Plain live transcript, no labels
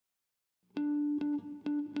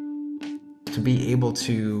to be able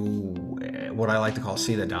to, what I like to call,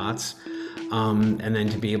 see the dots. And then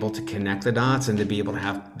to be able to connect the dots and to be able to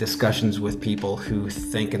have discussions with people who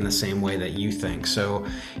think in the same way that you think. So,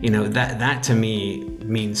 that to me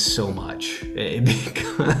means so much,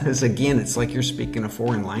 because again, it's like you're speaking a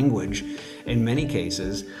foreign language in many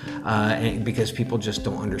cases, and because people just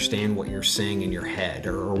don't understand what you're saying in your head,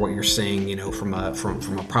 or what you're saying, from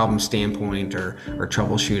a problem standpoint, or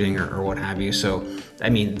troubleshooting, or what have you. So, I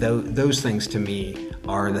mean, those things to me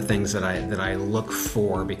are the things that I look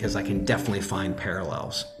for, because I can definitely find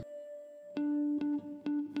parallels.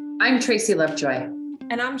 I'm Tracy Lovejoy.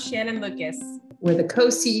 And I'm Shannon Lucas. We're the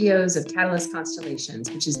co-CEOs of Catalyst Constellations,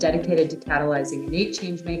 which is dedicated to catalyzing innate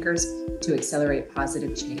change makers to accelerate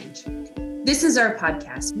positive change. This is our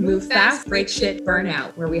podcast, Move Fast, Break Shit, Burn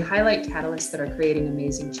Out, where we highlight catalysts that are creating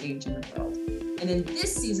amazing change in the world. And in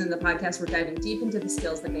this season of the podcast, we're diving deep into the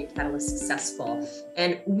skills that make catalysts successful.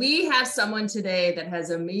 And we have someone today that has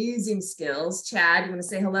amazing skills. Chad, you want to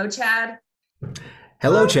say hello, Chad?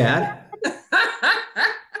 Hello, Chad.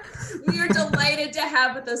 We are delighted to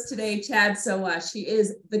have with us today Chad Sowash. She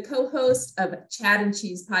is the co-host of Chad and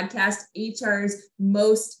Cheese podcast, HR's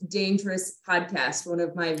most dangerous podcast, one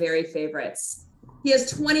of my very favorites. He has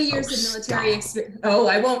 20 years of military experience. Oh,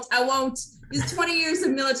 I won't. He has 20 years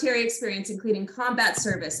of military experience, including combat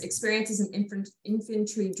service, experience as an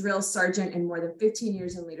infantry drill sergeant, and more than 15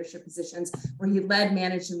 years in leadership positions where he led,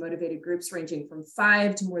 managed, and motivated groups ranging from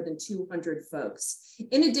 5 to more than 200 folks.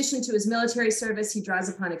 In addition to his military service, he draws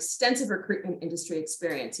upon extensive recruitment industry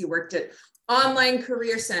experience. He worked at Online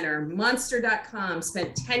Career Center, Monster.com,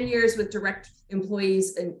 spent 10 years with Direct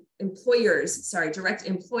Employers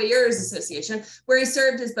Association, where he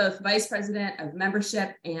served as both vice president of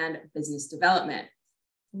membership and business development.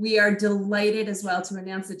 We are delighted as well to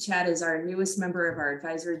announce that Chad is our newest member of our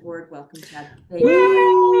advisory board. Welcome, Chad. Thank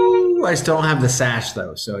you. I still don't have the sash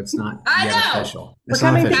though, so it's not yet official. We're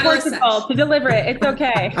coming to Portugal to deliver it. It's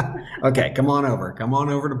okay. Okay, come on over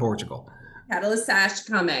to Portugal. Catalyst sash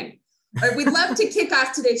coming. All right, we'd love to kick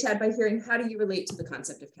off today, Chad, by hearing, how do you relate to the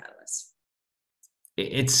concept of catalyst?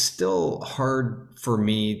 It's still hard for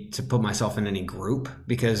me to put myself in any group,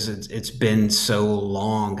 because it's been so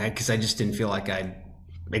long, because I just didn't feel like I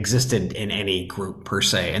existed in any group per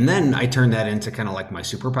se. And then I turned that into kind of like my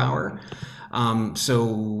superpower.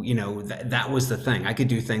 So, that was the thing. I could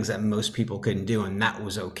do things that most people couldn't do, and that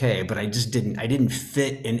was okay. But I didn't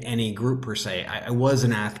fit in any group per se. I was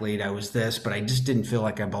an athlete, I was this, but I just didn't feel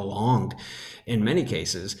like I belonged in many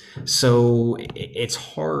cases. So it's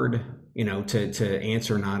hard,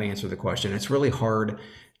 to not answer the question. It's really hard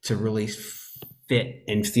to really fit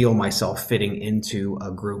and feel myself fitting into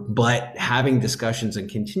a group, but having discussions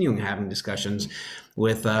and continuing having discussions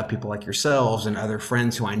with people like yourselves and other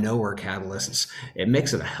friends who I know are catalysts, it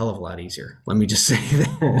makes it a hell of a lot easier. Let me just say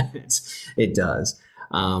that it does.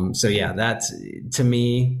 So yeah, that's, to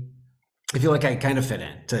me, I feel like I kind of fit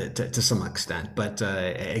in to some extent, but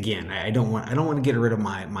again, I don't want to get rid of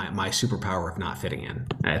my superpower of not fitting in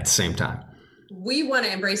at the same time. We want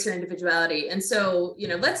to embrace your individuality. And so,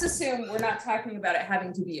 let's assume we're not talking about it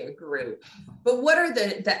having to be a group, but what are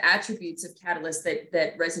the attributes of catalysts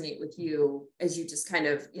that resonate with you as you just kind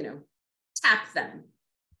of, tap them?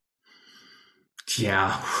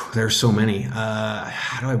 Yeah, there's so many.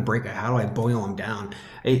 How do I boil them down?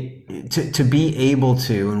 To be able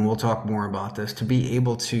to, and we'll talk more about this, to be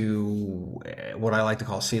able to, what I like to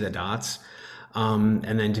call, see the dots. And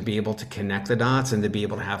then to be able to connect the dots and to be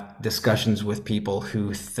able to have discussions with people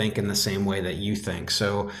who think in the same way that you think.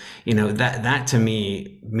 So, that to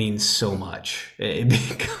me means so much,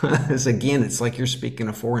 because again, it's like you're speaking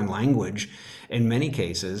a foreign language in many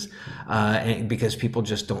cases, because people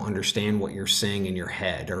just don't understand what you're saying in your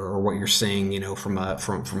head, or what you're saying, from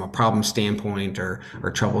a problem standpoint, or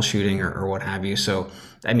troubleshooting, or what have you. So,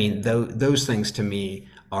 I mean, those things to me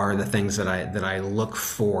are the things that I look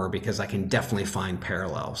for, because I can definitely find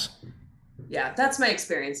parallels. Yeah, that's my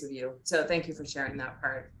experience of you. So thank you for sharing that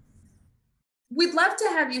part. We'd love to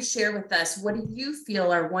have you share with us, what do you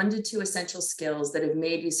feel are 1 to 2 essential skills that have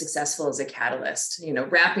made you successful as a catalyst?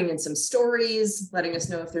 Wrapping in some stories, letting us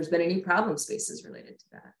know if there's been any problem spaces related to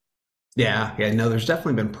that. Yeah, no, there's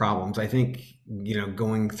definitely been problems. I think,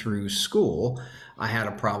 going through school, I had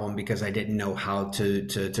a problem because I didn't know how to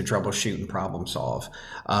troubleshoot and problem solve.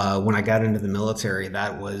 When I got into the military,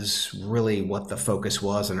 that was really what the focus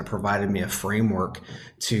was, and it provided me a framework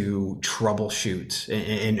to troubleshoot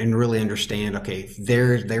and really understand, okay,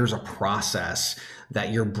 there's a process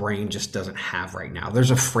that your brain just doesn't have right now.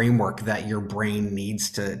 There's a framework that your brain needs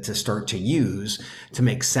to start to use to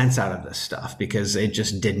make sense out of this stuff, because it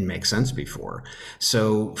just didn't make sense before.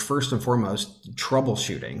 So first and foremost,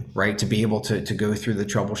 troubleshooting, right? To be able to go through the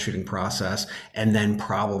troubleshooting process and then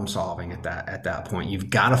problem solving at that point. You've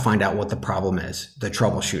got to find out what the problem is, the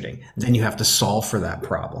troubleshooting. Then you have to solve for that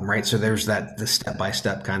problem, right? So there's the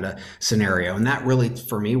step-by-step kind of scenario. And that really,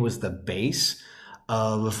 for me, was the base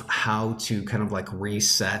of how to kind of like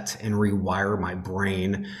reset and rewire my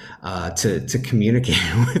brain to communicate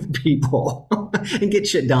with people and get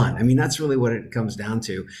shit done. I mean, that's really what it comes down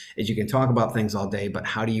to, is you can talk about things all day, but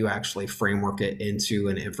how do you actually framework it into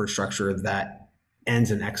an infrastructure that ends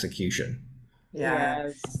in execution? Yeah.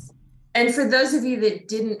 Yes. And for those of you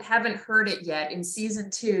that haven't heard it yet, in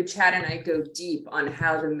season 2, Chad and I go deep on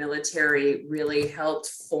how the military really helped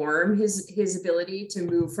form his ability to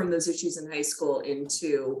move from those issues in high school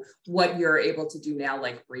into what you're able to do now,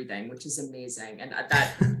 like breathing, which is amazing. And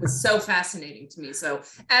that was so fascinating to me. So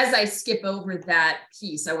as I skip over that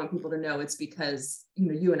piece, I want people to know it's because,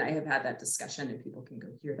 you and I have had that discussion and people can go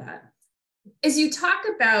hear that. As you talk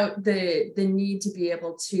about the need to be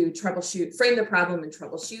able to troubleshoot, frame the problem and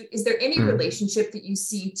troubleshoot, is there any relationship that you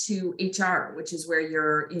see to HR, which is where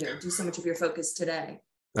you're, do so much of your focus today?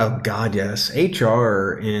 Oh God, yes.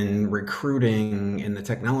 HR in recruiting and the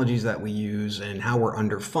technologies that we use and how we're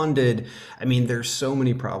underfunded. I mean, there's so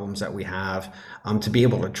many problems that we have. To be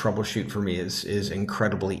able to troubleshoot for me is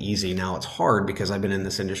incredibly easy. Now it's hard because I've been in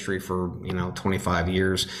this industry for 25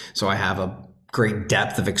 years, so I have a great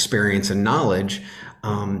depth of experience and knowledge,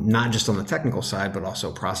 not just on the technical side, but also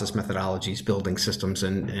process methodologies, building systems,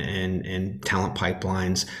 and talent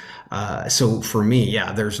pipelines. So for me,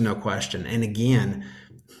 yeah, there's no question. And again,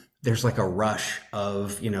 there's like a rush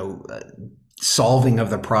of, solving of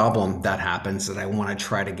the problem that happens that I want to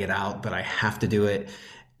try to get out, but I have to do it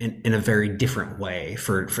in a very different way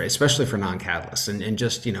for especially for non-catalysts and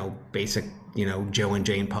just, basic, Joe and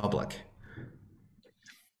Jane public.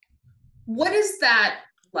 What is that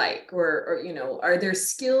like? Or are there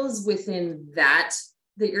skills within that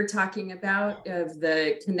you're talking about, of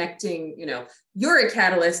the connecting, you're a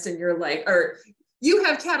catalyst and you're like, or you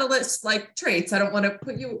have catalyst like traits. I don't want to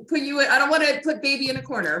put you, I don't want to put baby in a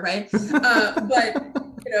corner, right?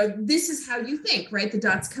 But this is how you think, right? The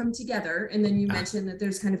dots come together. And then you mentioned that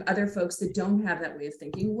there's kind of other folks that don't have that way of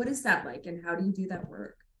thinking. What is that like? And how do you do that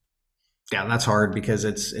work? Yeah, that's hard because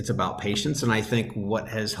it's about patience. And I think what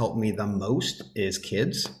has helped me the most is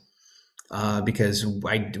kids, because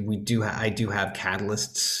I do have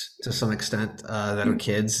catalysts to some extent that are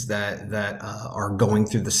kids that are going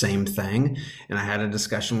through the same thing. And I had a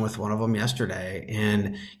discussion with one of them yesterday,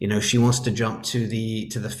 and she wants to jump to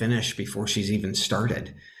the finish before she's even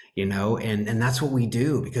started. And that's what we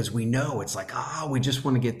do, because we know it's like, we just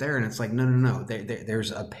want to get there. And it's like, no.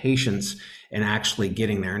 There's a patience in actually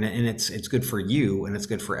getting there. And it's good for you and it's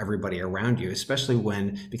good for everybody around you, especially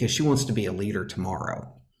because she wants to be a leader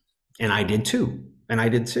tomorrow. And I did too.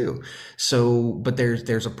 So, but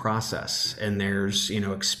there's a process, and there's,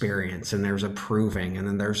 experience, and there's a proving, and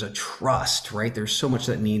then there's a trust, right? There's so much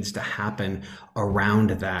that needs to happen around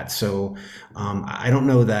that. So, I don't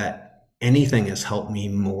know that anything has helped me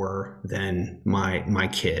more than my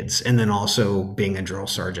kids. And then also being a drill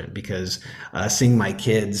sergeant, because seeing my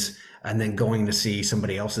kids and then going to see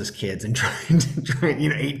somebody else's kids and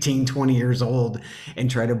trying 18, 20 years old and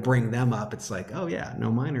try to bring them up. It's like, oh yeah,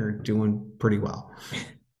 no, mine are doing pretty well.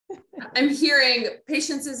 I'm hearing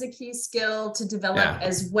patience is a key skill to develop,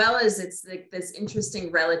 as well as it's this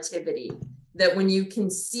interesting relativity that when you can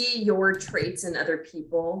see your traits in other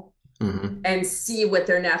people, and see what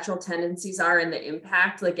their natural tendencies are and the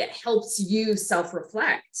impact, like it helps you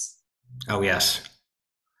self-reflect. Oh, yes.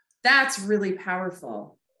 That's really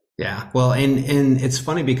powerful. Yeah. Well, and it's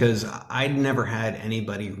funny because I'd never had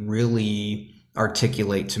anybody really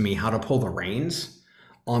articulate to me how to pull the reins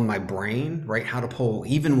on my brain, right? How to pull,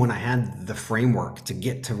 even when I had the framework to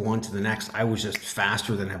get to one to the next, I was just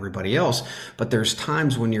faster than everybody else. But there's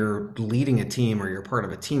times when you're leading a team or you're part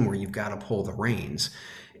of a team where you've got to pull the reins.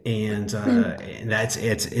 And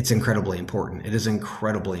it's incredibly important. It is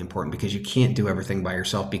incredibly important because you can't do everything by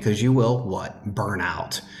yourself, because you will burn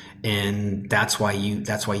out. And that's why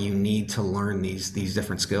you need to learn these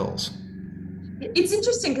different skills. It's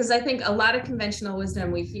interesting because I think a lot of conventional wisdom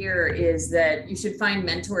we hear is that you should find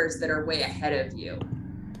mentors that are way ahead of you.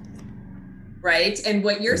 Right. And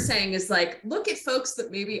what you're saying is like, look at folks that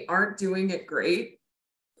maybe aren't doing it great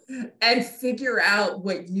and figure out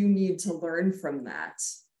what you need to learn from that.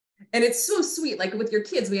 And it's so sweet. Like with your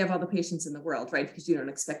kids, we have all the patience in the world, right? Because you don't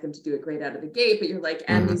expect them to do it great out of the gate, but you're like,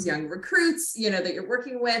 and these young recruits, that you're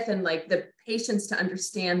working with, and like the patience to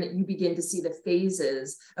understand that you begin to see the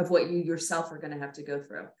phases of what you yourself are going to have to go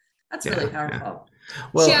through. That's really powerful.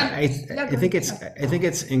 Well, I think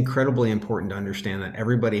it's incredibly important to understand that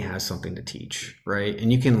everybody has something to teach, right?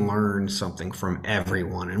 And you can learn something from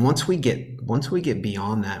everyone. And once we get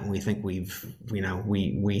beyond that, and we think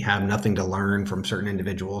we have nothing to learn from certain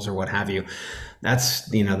individuals or what have you, that's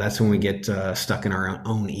when we get stuck in our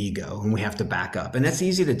own ego, and we have to back up. And that's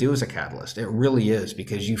easy to do as a catalyst. It really is,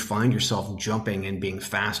 because you find yourself jumping and being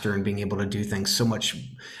faster and being able to do things so much,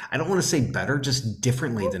 I don't want to say better, just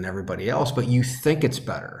differently than everybody else, but you think it's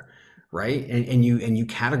better, right? And you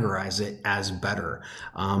categorize it as better,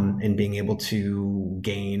 and being able to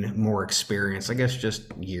gain more experience, I guess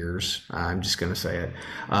just years, I'm just going to say it.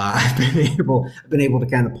 I've been able to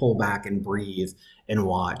kind of pull back and breathe and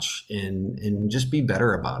watch and just be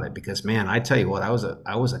better about it, because man, I tell you what, I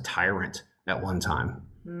was a tyrant at one time.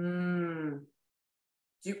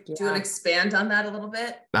 Do you want to expand on that a little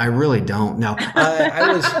bit? I really don't. No,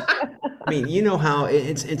 I mean, you know how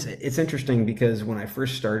it's interesting, because when I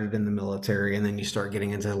first started in the military, and then you start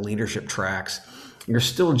getting into leadership tracks, you're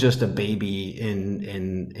still just a baby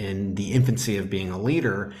in the infancy of being a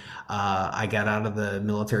leader. I got out of the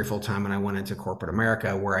military full time, and I went into corporate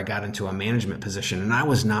America, where I got into a management position, and I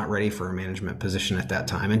was not ready for a management position at that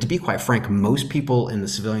time. And to be quite frank, most people in the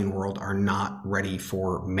civilian world are not ready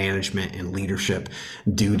for management and leadership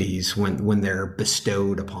duties when they're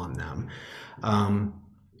bestowed upon them.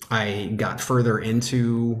 I got further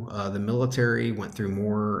into the military, went through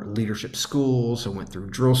more leadership schools. I went through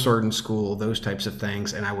drill sergeant school, those types of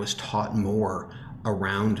things, and I was taught more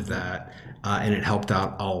around that, and it helped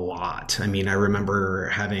out a lot. I mean, I remember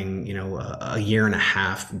having a year and a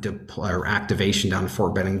half activation down in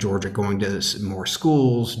Fort Benning, Georgia, going to more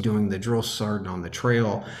schools, doing the drill sergeant on the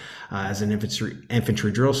trail as an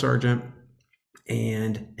infantry drill sergeant.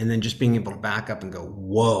 And then just being able to back up and go,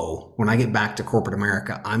 whoa, when I get back to corporate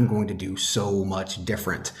America, I'm going to do so much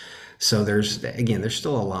different. So there's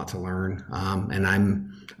still a lot to learn.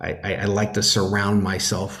 And I like to surround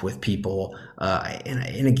myself with people.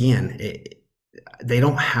 And again, they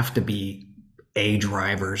don't have to be A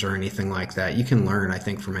drivers or anything like that. You can learn, I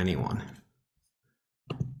think, from anyone.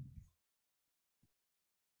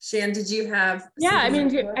 Shan, did you have? Yeah, I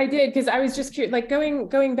mean, I did, because I was just curious, like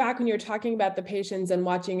going back when you were talking about the patients and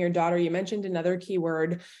watching your daughter, you mentioned another key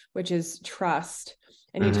word, which is trust.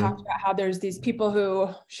 And you talked about how there's these people who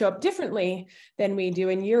show up differently than we do.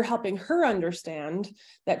 And you're helping her understand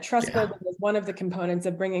that trust building is one of the components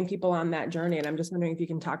of bringing people on that journey. And I'm just wondering if you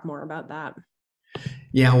can talk more about that.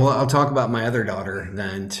 Yeah, well, I'll talk about my other daughter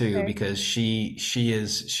then too, because she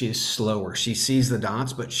is slower. She sees the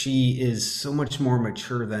dots, but she is so much more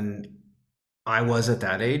mature than I was at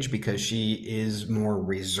that age, because she is more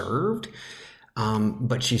reserved.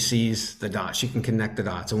 But she sees the dots. She can connect the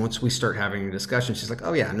dots. And once we start having a discussion, she's like,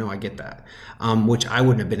 "Oh yeah, no, I get that," which I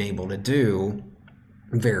wouldn't have been able to do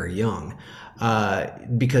very young,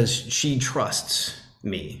 because she trusts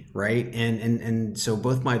me, right? And so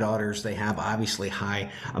both my daughters, they have obviously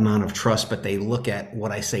high amount of trust, but they look at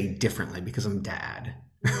what I say differently because I'm dad.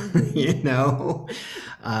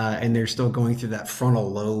 And they're still going through that frontal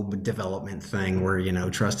lobe development thing where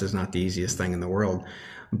trust is not the easiest thing in the world.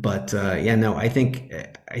 But I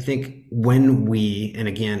think when we, and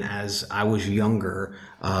again, as I was younger,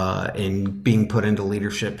 and being put into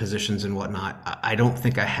leadership positions and whatnot, I don't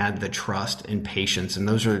think I had the trust and patience. And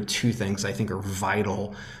those are two things I think are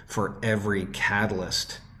vital for every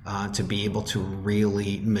catalyst to be able to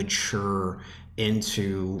really mature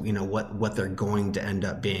into what they're going to end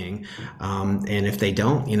up being, and if they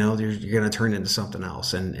don't, you're going to turn into something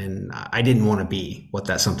else. And I didn't want to be what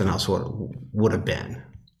that something else would have been.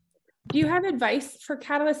 Do you have advice for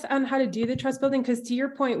catalysts on how to do the trust building? Because to your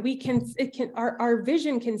point, our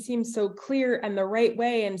vision can seem so clear and the right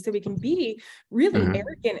way. And so we can be really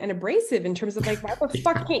arrogant and abrasive in terms of like, why the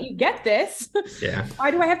fuck can't you get this? Yeah.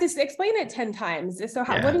 Why do I have to explain it 10 times? So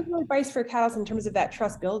what is your advice for catalysts in terms of that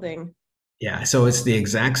trust building? Yeah, so it's the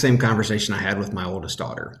exact same conversation I had with my oldest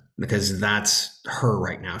daughter, because that's her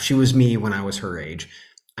right now. She was me when I was her age.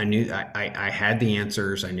 I knew I had the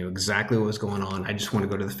answers. I knew exactly what was going on. I just want to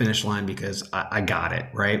go to the finish line because I got it,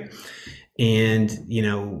 right? And,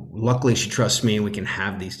 luckily she trusts me and we can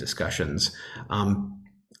have these discussions.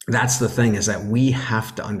 That's the thing, is that we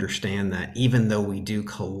have to understand that even though we do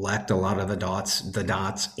collect a lot of the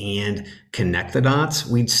dots and connect the dots,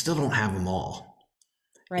 we still don't have them all.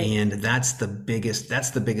 Right. And that's the biggest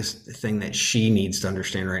thing that she needs to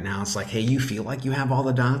understand right now. It's like, hey, you feel like you have all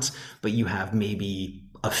the dots, but you have maybe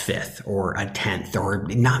a fifth or a tenth or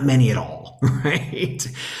not many at all, right?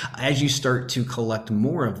 As you start to collect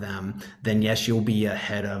more of them, then yes, you'll be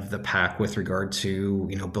ahead of the pack with regard to,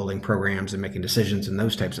 building programs and making decisions and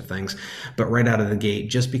those types of things. But right out of the gate,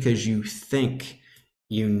 just because you think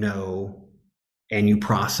you know and you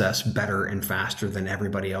process better and faster than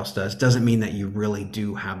everybody else doesn't mean that you really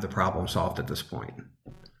do have the problem solved at this point.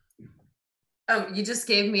 Oh, you just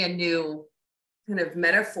gave me a new kind of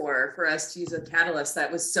metaphor for us to use with Catalyst.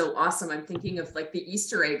 That was so awesome. I'm thinking of like the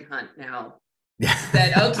Easter egg hunt now.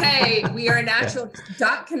 That, okay, we are natural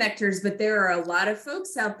dot connectors, but there are a lot of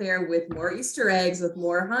folks out there with more Easter eggs, with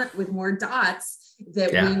more dots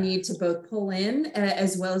that we need to both pull in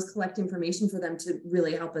as well as collect information for them to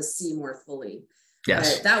really help us see more fully.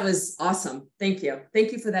 Yes. That was awesome. Thank you.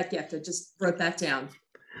 Thank you for that gift. I just wrote that down.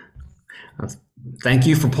 Thank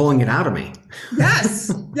you for pulling it out of me.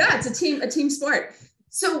 Yes. Yeah, it's a team sport.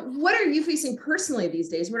 So what are you facing personally these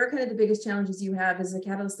days? What are kind of the biggest challenges you have as a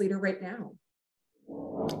Catalyst leader right now?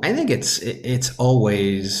 I think it's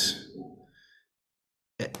always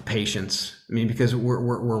patience. I mean, because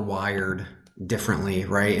we're wired differently,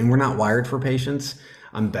 right? And we're not wired for patience.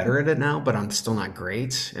 I'm better at it now, but I'm still not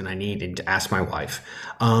great, and I need to ask my wife.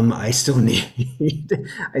 I still need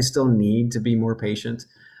to be more patient,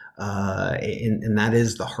 and that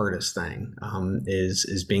is the hardest thing.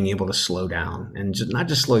 Is being able to slow down and not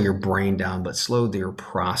just slow your brain down, but slow your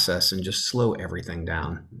process and just slow everything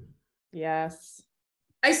down. Yes.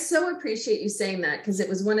 I so appreciate you saying that, because it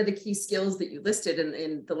was one of the key skills that you listed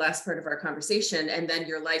in the last part of our conversation. And then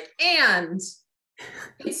you're like, and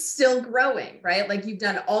it's still growing, right? Like, you've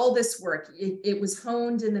done all this work. It was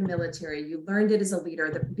honed in the military. You learned it as a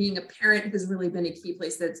leader. That being a parent has really been a key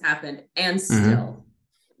place that's happened, and still.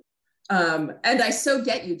 And I so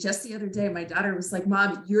get you. Just the other day, my daughter was like,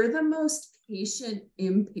 Mom, you're the most patient,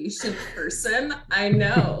 impatient person I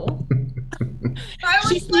know.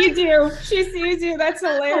 She sees you. She sees you. That's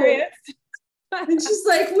hilarious. And she's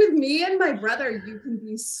like, with me and my brother, you can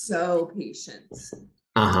be so patient.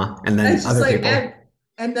 And then and other like, people.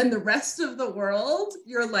 And then the rest of the world,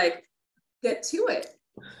 you're like, get to it.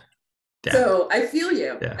 Yeah. So I feel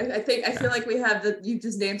you. Yeah. I feel like we have you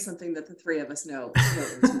just named something that the three of us know.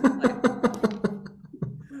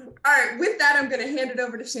 All right, with that, I'm going to hand it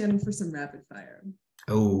over to Shannon for some rapid fire.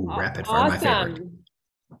 Oh, rapid fire, my favorite.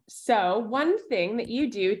 So one thing that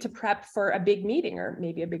you do to prep for a big meeting or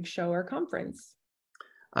maybe a big show or conference.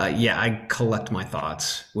 I collect my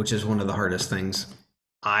thoughts, which is one of the hardest things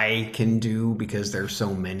I can do because there's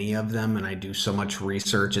so many of them and I do so much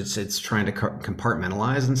research. It's trying to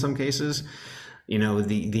compartmentalize in some cases,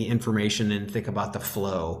 the information, and think about the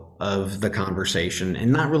flow of the conversation,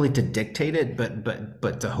 and not really to dictate it,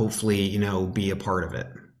 but to hopefully, be a part of it.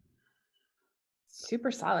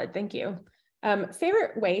 Super solid. Thank you.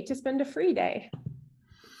 Favorite way to spend a free day?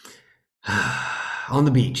 On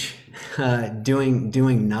the beach,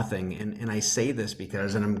 doing nothing. And I say this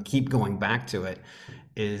because, and I'm keep going back to it,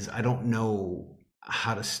 is I don't know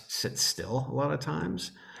how to sit still a lot of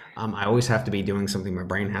times. I always have to be doing something. My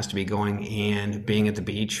brain has to be going, and being at the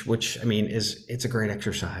beach, which I mean it's a great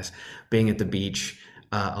exercise. Being at the beach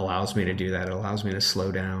allows me to do that. It allows me to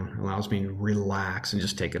slow down, allows me to relax and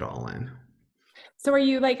just take it all in. So are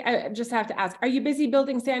you like, I just have to ask, are you busy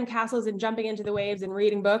building sand castles and jumping into the waves and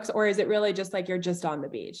reading books, or is it really just like you're just on the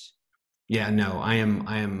beach? Yeah, no, I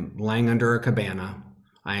am laying under a cabana.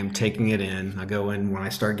 I am taking it in. I go in when I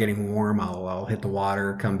start getting warm. I'll hit the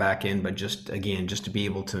water, come back in, but just to be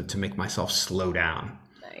able to make myself slow down.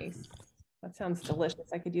 Nice. That sounds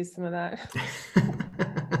delicious. I could use some of that.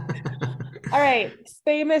 All right.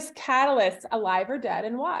 Famous Catalyst, alive or dead,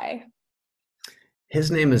 and why?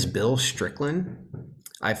 His name is Bill Strickland.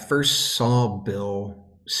 I first saw Bill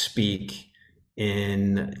speak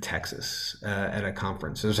in Texas at a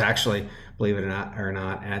conference. It was actually, believe it or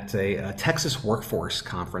not, at a Texas workforce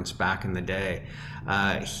conference back in the day.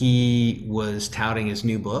 He was touting his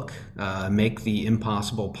new book, Make the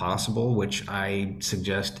Impossible Possible, which I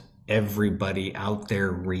suggest everybody out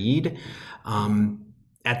there read.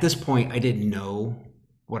 At this point, I didn't know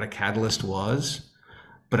what a catalyst was,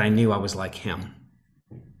 but I knew I was like him.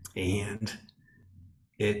 And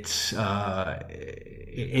it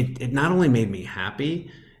not only made me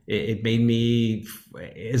happy, it made me,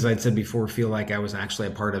 as I'd said before, feel like I was actually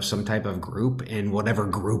a part of some type of group, in whatever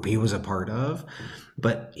group he was a part of.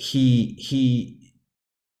 But he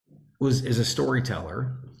is a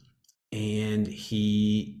storyteller, and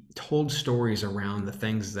he told stories around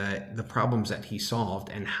the problems that he solved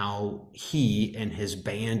and how he and his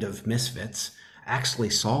band of misfits actually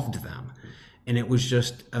solved them. And it was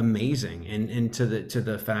just amazing. And to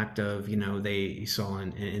the fact of, they saw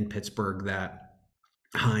in Pittsburgh that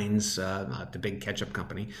Heinz, the big ketchup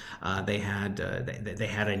company, they had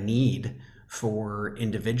a need for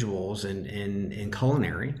individuals in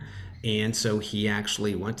culinary. And so he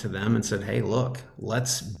actually went to them and said, hey, look,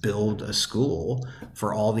 let's build a school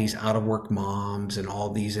for all these out of work moms and all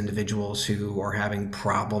these individuals who are having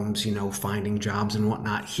problems, finding jobs and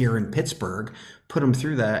whatnot here in Pittsburgh. Put them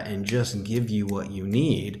through that and just give you what you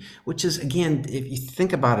need, which is, again, if you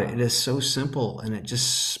think about it, it is so simple and it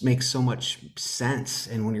just makes so much sense.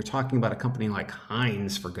 And when you're talking about a company like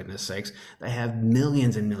Heinz, for goodness sakes, they have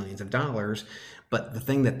millions and millions of dollars. But the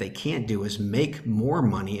thing that they can't do is make more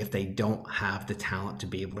money if they don't have the talent to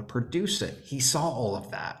be able to produce it. He saw all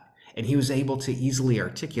of that and he was able to easily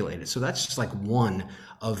articulate it. So that's just like one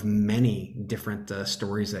of many different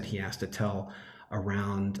stories that he has to tell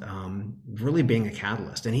around really being a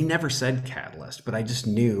catalyst. And he never said catalyst, but I just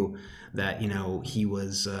knew that, he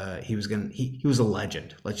was a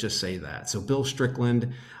legend. Let's just say that. So Bill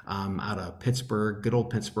Strickland, out of Pittsburgh, good old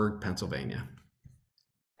Pittsburgh, Pennsylvania.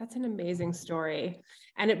 That's an amazing story.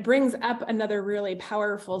 And it brings up another really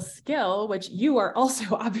powerful skill, which you are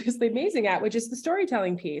also obviously amazing at, which is the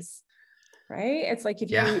storytelling piece, right? It's like, if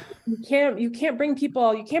you can't bring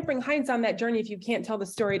Heinz on that journey if you can't tell the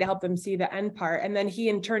story to help them see the end part. And then he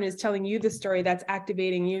in turn is telling you the story that's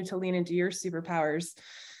activating you to lean into your superpowers.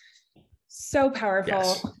 So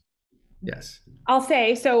powerful. Yes. I'll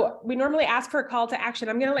say, so we normally ask for a call to action.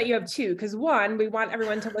 I'm going to let you have two, because one, we want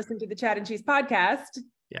everyone to listen to the Chad and Cheese podcast.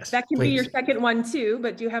 Yes, that can please. be your second one too,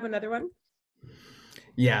 but do you have another one?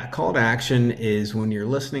 Yeah, call to action is when you're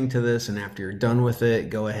listening to this and after you're done with it,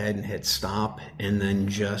 go ahead and hit stop and then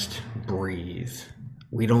just breathe.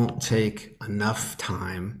 We don't take enough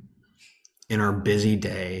time in our busy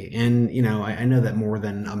day. And, I know that more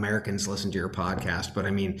than Americans listen to your podcast, but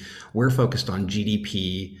I mean, we're focused on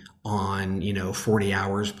GDP, on 40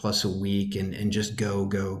 hours plus a week and just go.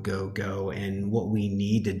 And what we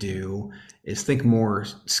need to do is think more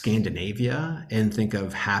Scandinavia and think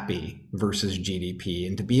of happy versus GDP.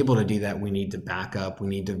 And to be able to do that, we need to back up, we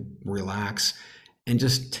need to relax and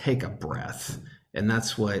just take a breath. And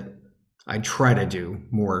that's what I try to do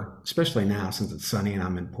more, especially now since it's sunny and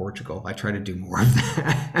I'm in Portugal. I try to do more of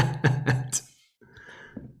that.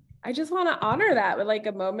 I just want to honor that with like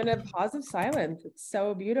a moment of pause of silence. It's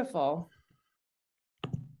so beautiful.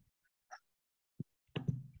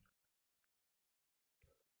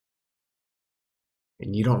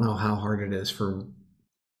 And you don't know how hard it is for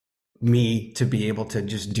me to be able to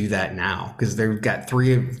just do that now, because they've got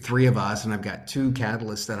three of us and I've got two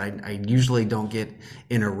catalysts that I usually don't get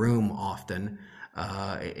in a room often.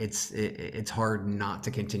 It's hard not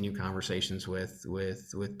to continue conversations with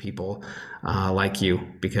people like you,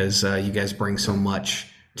 because you guys bring so much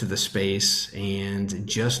to the space. And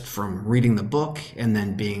just from reading the book and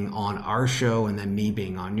then being on our show and then me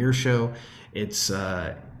being on your show, it's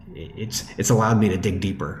allowed me to dig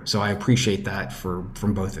deeper. So I appreciate that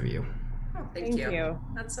from both of you. Oh, thank you.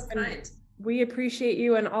 That's so kind. We appreciate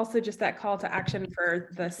you, and also just that call to action for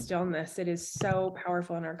the stillness. It is so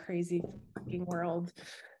powerful in our crazy fucking world.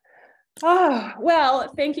 Oh,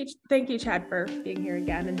 well, thank you, Chad, for being here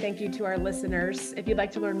again. And thank you to our listeners. If you'd like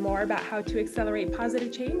to learn more about how to accelerate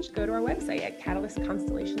positive change, go to our website at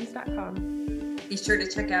catalystconstellations.com. Be sure to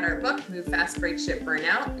check out our book, Move Fast, Break Shit, Burn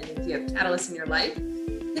Out. And if you have catalysts in your life,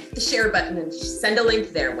 hit the share button and send a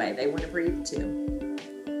link their way. They want to breathe too.